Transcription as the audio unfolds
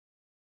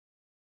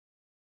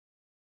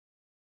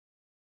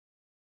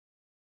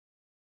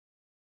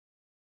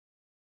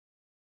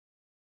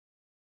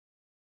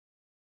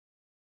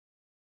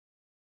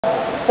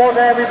But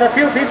we've a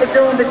few people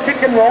doing the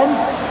chicken run.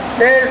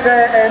 There's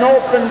an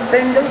open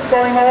single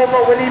going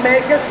over. Will he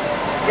make it?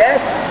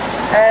 Yes.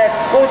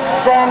 Good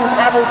strong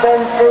paddle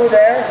going through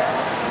there.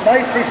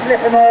 Nicely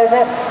slipping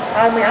over.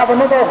 And we have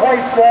another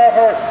white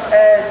water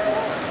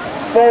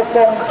boat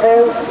going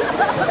through.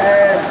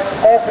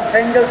 Open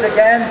singles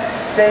again.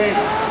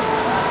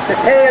 The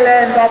tail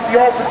end of the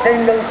open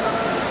singles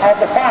of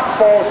the fast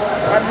boat,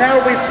 and now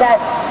we've got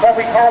what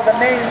we call the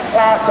main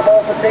class of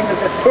open singles,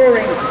 the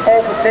touring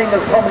open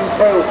singles coming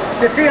through.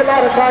 You see a lot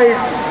of guys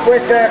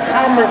with their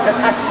cameras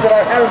attached to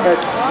their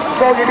helmets,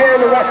 so you'll be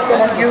able to watch them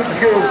on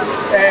YouTube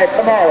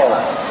tomorrow.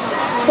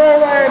 So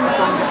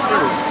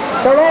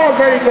they're all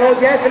very good.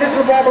 Yes, a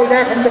little wobble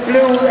there from the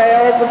blue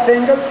open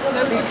single.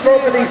 He's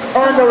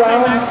turned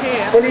around.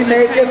 Will he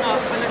make it?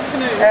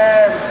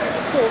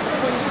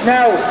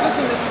 Now,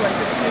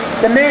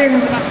 the main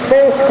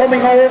boats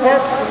coming over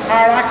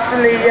are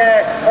actually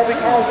what we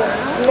call the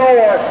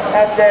lower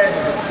of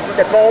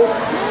the boat.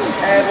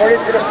 We're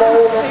into the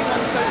boat,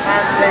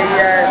 and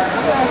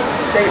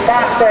the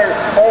faster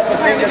open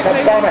singles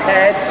have gone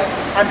ahead.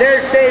 And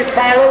there's Dave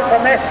Farrell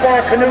from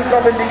S4 Canoe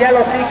Club in the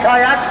Yellow Sea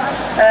Kayak.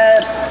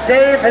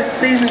 Dave has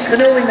been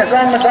canoeing as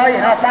long as I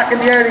have, back in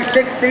the early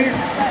 60s,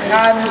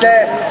 and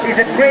he's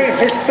a great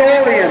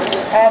historian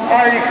of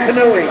Irish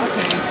canoeing.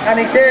 And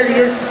he really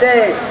is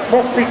today,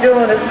 must be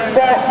doing his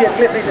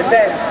 40th lliffey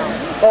descent.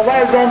 So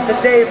well done to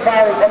Dave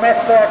Farrell from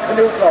S4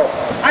 Canoe Club.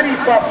 And he's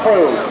got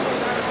through.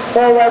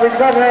 So we've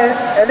got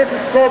a little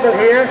struggle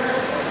here,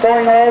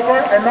 going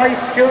over, a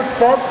nice shoot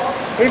spot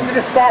into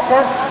the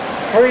stopper,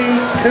 3,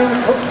 2,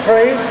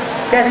 3,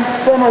 getting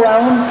spun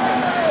around.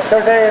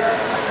 There's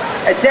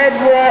a dead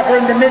water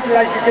in the middle,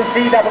 as you can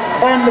see, that will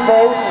turn the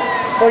boat.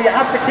 So you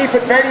have to keep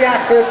it very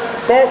accurate,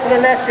 go to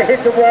the left to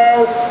hit the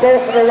wall, go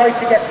to the right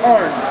to get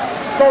turned.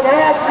 So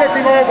they're all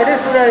flipping over. This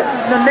is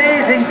an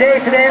amazing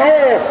day today.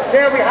 Oh,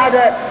 there we had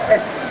a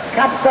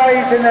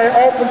capsize in the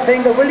open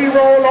single. Will he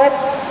roll up?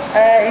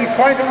 He's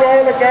trying to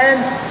roll again,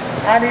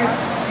 and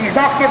he's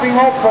not giving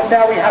up, but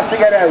now he has to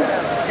get out.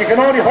 You can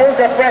only hold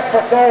your breath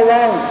for so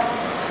long.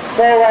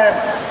 So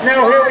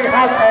now here we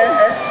have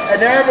a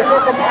nervous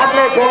looking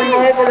paddler going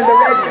over in the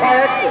red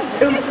kayak,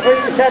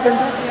 237,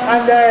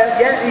 and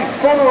yeah, he's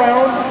spun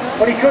around,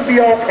 but he should be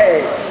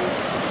okay.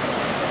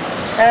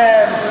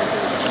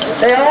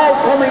 They are all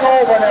coming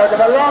over now.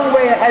 They're a long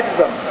way ahead of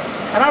them.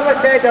 And as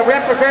I said, they're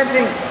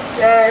representing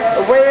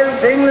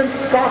Wales, England,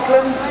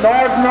 Scotland,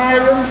 Northern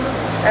Ireland,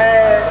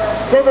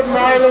 Southern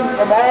Ireland,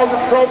 from all the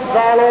clubs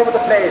all over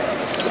the place.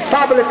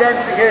 Fabulous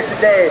entry here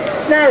today.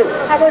 Now,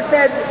 as I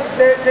said,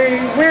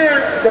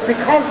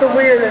 because the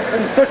weir is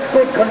in such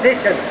good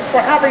condition,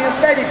 we're having a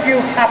very few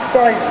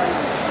capsizes.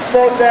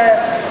 But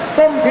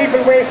some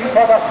people waiting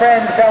for their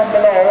friends down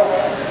below.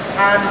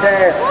 And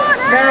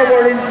now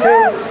we're into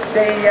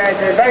the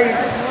very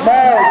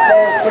small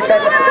boats, which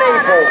are the play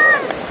boats.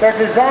 They're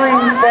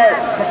designed for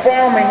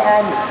performing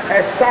on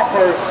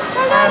stoppers,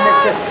 and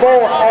it's a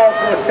sport all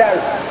to itself.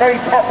 Very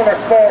popular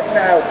sport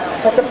now.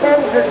 But the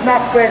boat is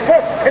not great.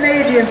 Look,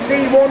 Canadian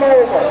C1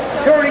 over.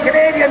 Surely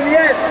Canadian,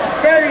 yes,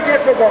 very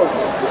difficult.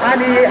 And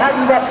he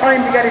hasn't got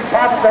time to get his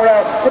paddles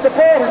around. But the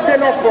boat is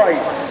still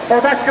upright, so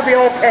that should be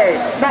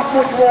okay. Not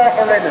much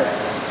water in it.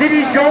 Did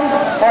he jump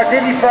or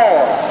did he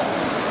fall?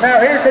 Now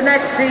here's the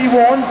next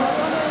C1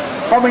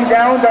 coming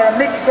down. They're a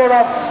mixture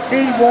of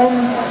C1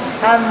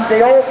 and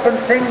the open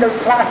single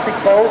plastic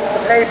boat, the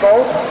play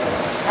boat,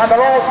 and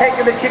they're all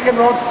taking the chicken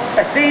run.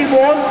 A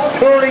C1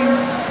 touring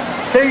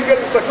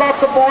single with lots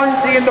of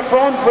buoyancy in the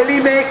front. Will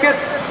he make it?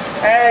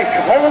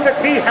 Hold the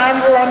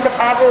T-handle on the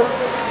paddle,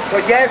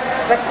 but yes,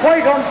 they're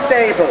quite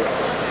unstable.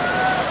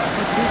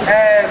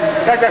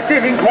 Because they're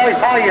sitting quite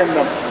high in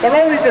them. They're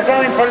only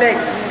designed for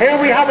legs. Here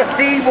we have a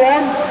C1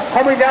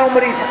 coming down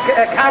with his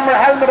camera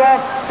helmet on,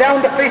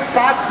 down the fish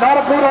path. Not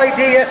a good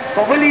idea,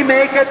 but will he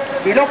make it?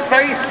 He looks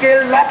very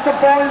skilled, lots of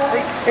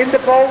buoyancy in the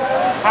boat,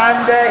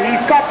 and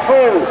he's got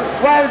through.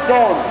 Well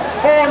done.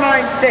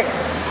 496.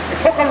 It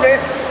took a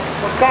risk,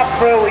 but got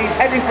through. He's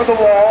heading for the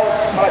wall,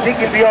 but I think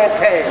he'll be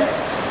okay.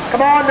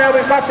 Come on now,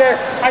 we've got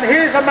and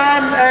here's a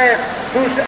man who's